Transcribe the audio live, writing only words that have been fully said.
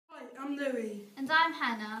I'm Louis. And I'm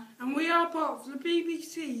Hannah. And we are part of the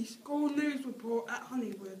BBC School News Report at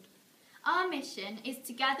Honywood. Our mission is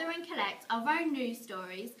to gather and collect our own news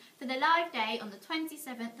stories for the live day on the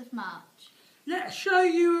 27th of March. Let's show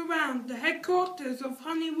you around the headquarters of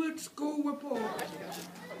Honywood School Report.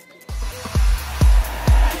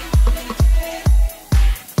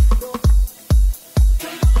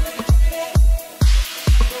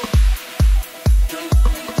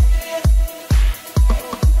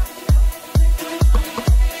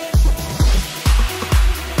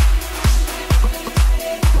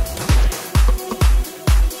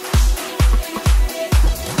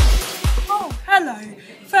 Hello.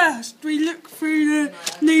 First, we look through the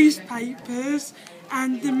newspapers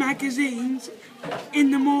and the magazines in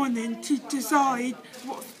the morning to decide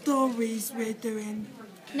what stories we're doing.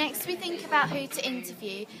 Next, we think about who to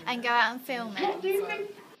interview and go out and film it. What do you think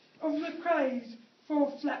of the craze for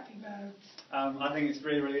Flappy Birds? I think it's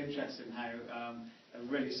really interesting how a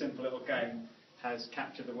really simple little game has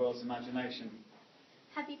captured the world's imagination.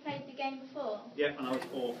 Have you played the game before? Yep, and I was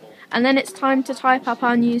awful. And then it's time to type up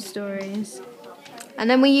our news stories. And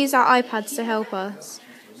then we use our iPads to help us.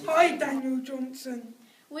 Hi, Danyl Johnson.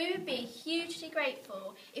 We would be hugely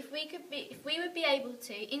grateful if we would be able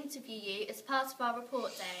to interview you as part of our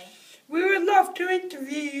report day. We would love to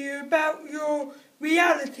interview you about your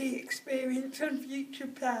reality experience and future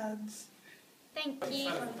plans. Thank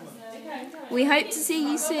you. We hope to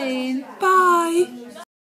see you soon. Bye.